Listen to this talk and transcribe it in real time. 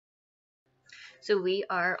So we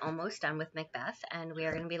are almost done with Macbeth, and we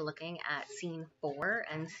are going to be looking at scene 4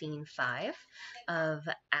 and scene 5 of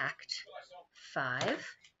Act 5.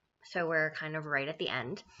 So we're kind of right at the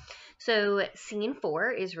end. So scene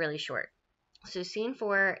 4 is really short. So scene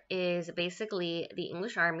 4 is basically the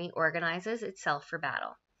English army organizes itself for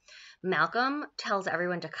battle. Malcolm tells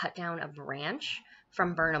everyone to cut down a branch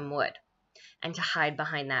from Birnam Wood and to hide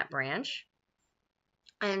behind that branch.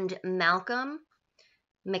 And Malcolm,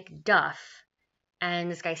 Macduff,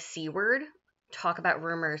 and this guy Seward talk about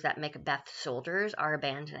rumors that Macbeth's soldiers are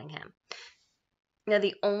abandoning him. Now,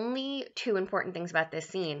 the only two important things about this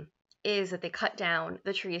scene is that they cut down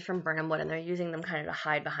the trees from Birnam Wood and they're using them kind of to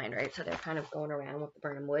hide behind, right? So they're kind of going around with the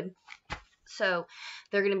Birnam Wood. So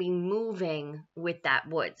they're going to be moving with that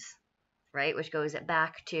woods, right? Which goes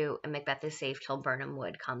back to, and Macbeth is safe till Birnam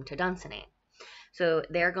Wood come to Dunsinane. So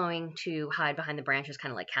they're going to hide behind the branches,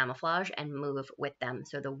 kind of like camouflage, and move with them.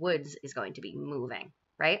 So the woods is going to be moving,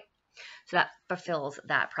 right? So that fulfills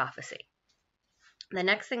that prophecy. The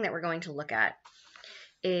next thing that we're going to look at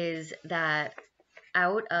is that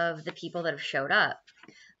out of the people that have showed up,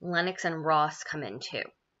 Lennox and Ross come in too.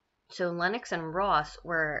 So Lennox and Ross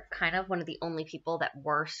were kind of one of the only people that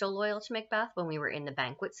were still loyal to Macbeth when we were in the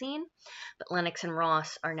banquet scene, but Lennox and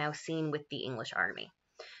Ross are now seen with the English army.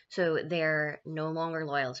 So they're no longer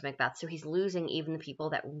loyal to Macbeth, so he's losing even the people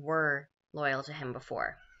that were loyal to him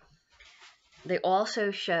before. They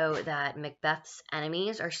also show that Macbeth's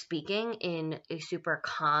enemies are speaking in a super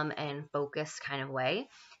calm and focused kind of way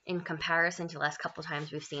in comparison to the last couple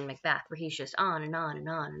times we've seen Macbeth, where he's just on and on and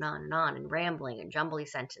on and on and on and rambling and jumbly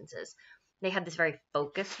sentences. They have this very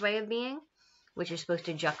focused way of being, which is supposed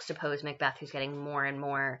to juxtapose Macbeth, who's getting more and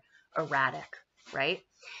more erratic, right?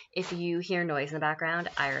 If you hear noise in the background,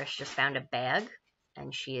 Iris just found a bag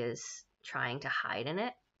and she is trying to hide in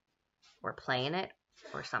it or play in it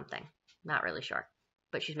or something. Not really sure,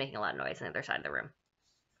 but she's making a lot of noise on the other side of the room.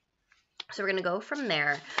 So we're going to go from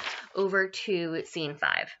there over to scene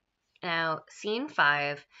 5. Now, scene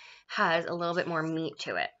 5 has a little bit more meat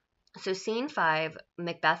to it. So scene 5,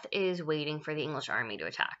 Macbeth is waiting for the English army to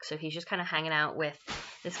attack. So he's just kind of hanging out with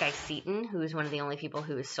this guy Seaton, who's one of the only people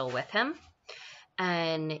who is still with him.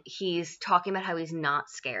 And he's talking about how he's not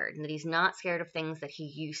scared, and that he's not scared of things that he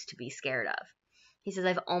used to be scared of. He says,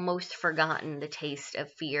 I've almost forgotten the taste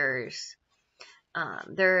of fears.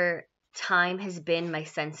 Their time has been my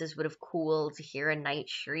senses would have cooled to hear a night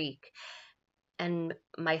shriek, and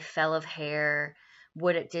my fell of hair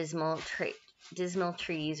would at dismal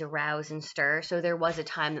trees arouse and stir. So there was a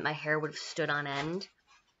time that my hair would have stood on end.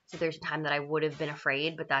 So there's a time that I would have been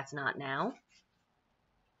afraid, but that's not now.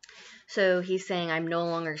 So he's saying I'm no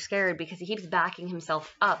longer scared because he keeps backing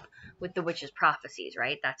himself up with the witch's prophecies,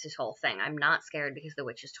 right? That's his whole thing. I'm not scared because the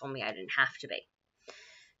witches told me I didn't have to be.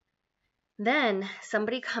 Then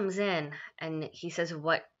somebody comes in and he says,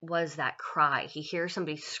 what was that cry? He hears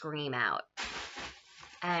somebody scream out.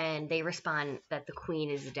 And they respond that the queen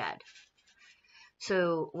is dead.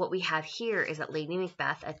 So what we have here is that Lady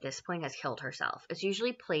Macbeth at this point has killed herself. It's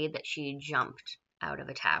usually played that she jumped out of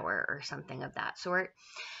a tower or something of that sort,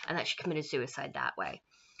 and that she committed suicide that way.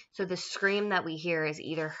 So the scream that we hear is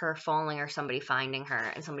either her falling or somebody finding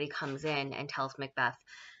her, and somebody comes in and tells Macbeth,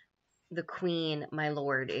 the queen, my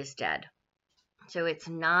lord, is dead. So it's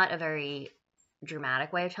not a very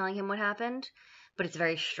dramatic way of telling him what happened, but it's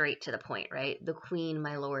very straight to the point, right? The queen,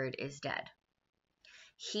 my lord, is dead.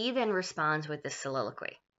 He then responds with this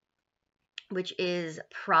soliloquy, which is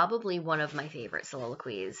probably one of my favorite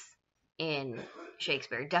soliloquies in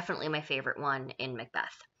Shakespeare, definitely my favorite one in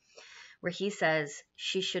Macbeth, where he says,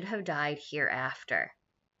 she should have died hereafter.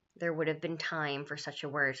 There would have been time for such a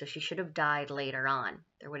word, so she should have died later on.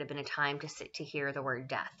 There would have been a time to sit to hear the word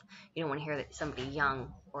death. You don't want to hear that somebody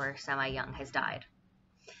young or semi-young has died.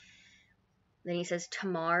 Then he says,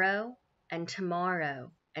 tomorrow and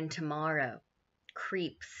tomorrow and tomorrow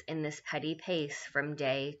creeps in this petty pace from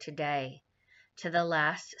day to day, to the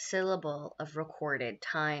last syllable of recorded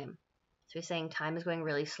time. So he's saying time is going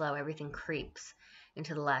really slow. Everything creeps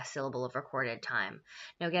into the last syllable of recorded time.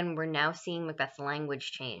 Now again, we're now seeing Macbeth's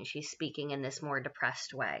language change. He's speaking in this more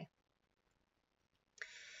depressed way.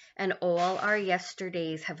 And all our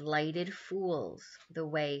yesterdays have lighted fools the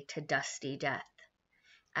way to dusty death.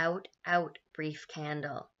 Out, out, brief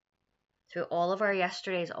candle. So all of our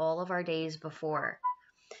yesterdays, all of our days before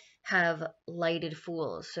have lighted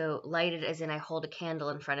fools. So lighted as in I hold a candle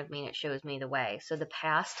in front of me and it shows me the way. So the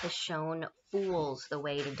past has shown fools the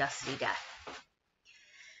way to dusty death.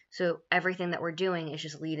 So everything that we're doing is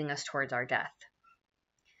just leading us towards our death.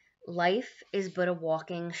 Life is but a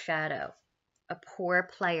walking shadow. A poor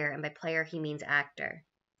player, and by player he means actor,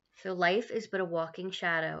 So life is but a walking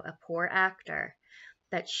shadow, a poor actor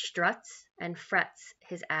that struts and frets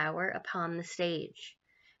his hour upon the stage,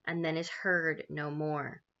 and then is heard no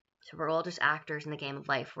more. So we're all just actors in the game of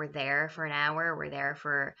life. We're there for an hour, we're there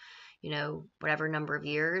for, whatever number of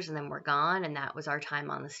years, and then we're gone, and that was our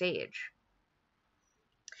time on the stage.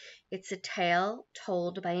 It's a tale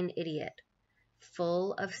told by an idiot,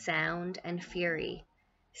 full of sound and fury,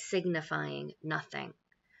 signifying nothing.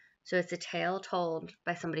 So it's a tale told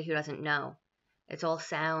by somebody who doesn't know. It's all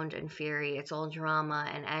sound and fury, it's all drama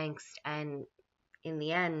and angst, and in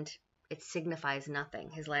the end, it signifies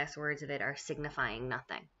nothing. His last words of it are signifying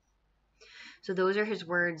nothing. So those are his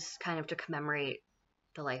words kind of to commemorate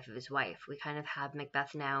the life of his wife. We kind of have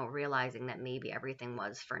Macbeth now realizing that maybe everything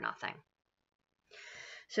was for nothing.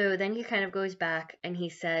 So then he kind of goes back and he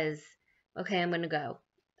says, okay, I'm going to go.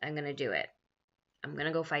 I'm going to do it. I'm going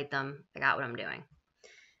to go fight them. I got what I'm doing.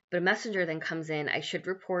 But a messenger then comes in. I should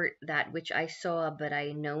report that which I saw, but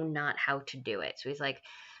I know not how to do it. So he's like,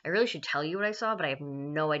 I really should tell you what I saw, but I have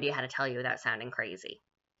no idea how to tell you without sounding crazy.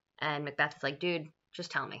 And Macbeth is like, dude,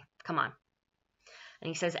 just tell me. Come on. And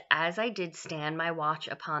he says, as I did stand my watch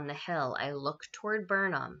upon the hill, I looked toward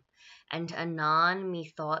Burnham, and anon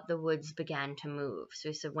methought the woods began to move. So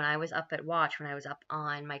he said, when I was up at watch, when I was up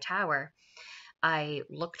on my tower, I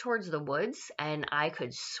looked towards the woods and I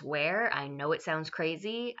could swear, I know it sounds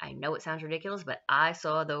crazy, I know it sounds ridiculous, but I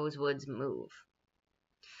saw those woods move.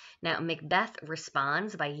 Now, Macbeth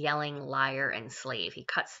responds by yelling liar and slave. He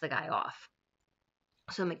cuts the guy off.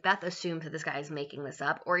 So Macbeth assumes that this guy is making this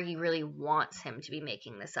up, or he really wants him to be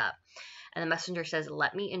making this up. And the messenger says,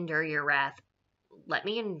 let me endure your wrath. Let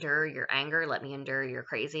me endure your anger. Let me endure your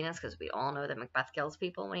craziness, because we all know that Macbeth kills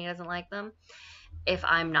people when he doesn't like them, if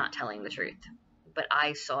I'm not telling the truth. But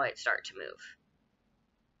I saw it start to move.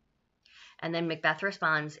 And then Macbeth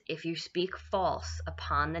responds, if you speak false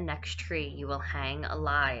upon the next tree, you will hang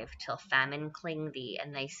alive till famine cling thee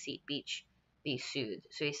and thy seat beach be soothed.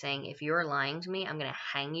 So he's saying, if you're lying to me, I'm going to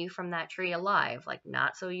hang you from that tree alive, like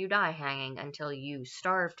not so you die hanging, until you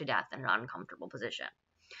starve to death in an uncomfortable position.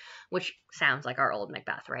 Which sounds like our old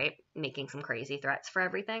Macbeth, right? Making some crazy threats for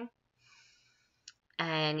everything.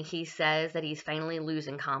 And he says that he's finally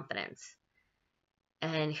losing confidence.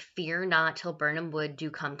 And fear not till Birnam Wood do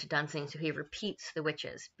come to Dunsinane. So he repeats the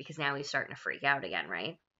witches, because now he's starting to freak out again,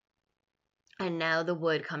 right? And now the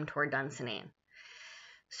wood come toward Dunsinane.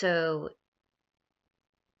 So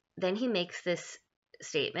then he makes this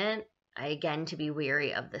statement, again, to be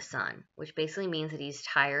weary of the sun, which basically means that he's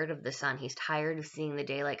tired of the sun. He's tired of seeing the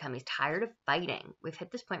daylight come. He's tired of fighting. We've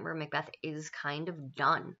hit this point where Macbeth is kind of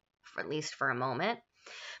done, at least for a moment.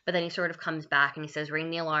 But then he sort of comes back and he says, ring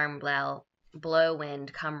the alarm bell, blow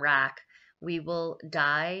wind, come rack. We will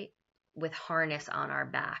die with harness on our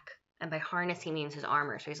back. And by harness, he means his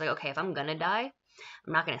armor. So he's like, okay, if I'm going to die,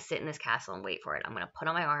 I'm not going to sit in this castle and wait for it. I'm going to put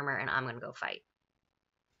on my armor and I'm going to go fight.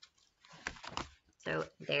 So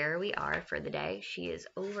there we are for the day. She is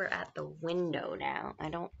over at the window now. I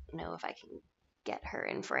don't know if I can get her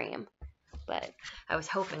in frame, but I was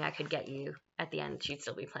hoping I could get you at the end. She'd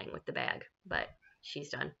still be playing with the bag, but she's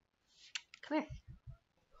done. Come here.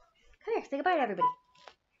 Come here. Say goodbye to everybody.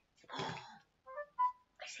 I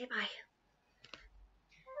say bye.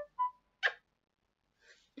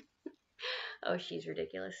 Oh, she's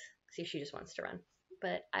ridiculous. See, she just wants to run.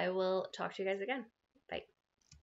 But I will talk to you guys again.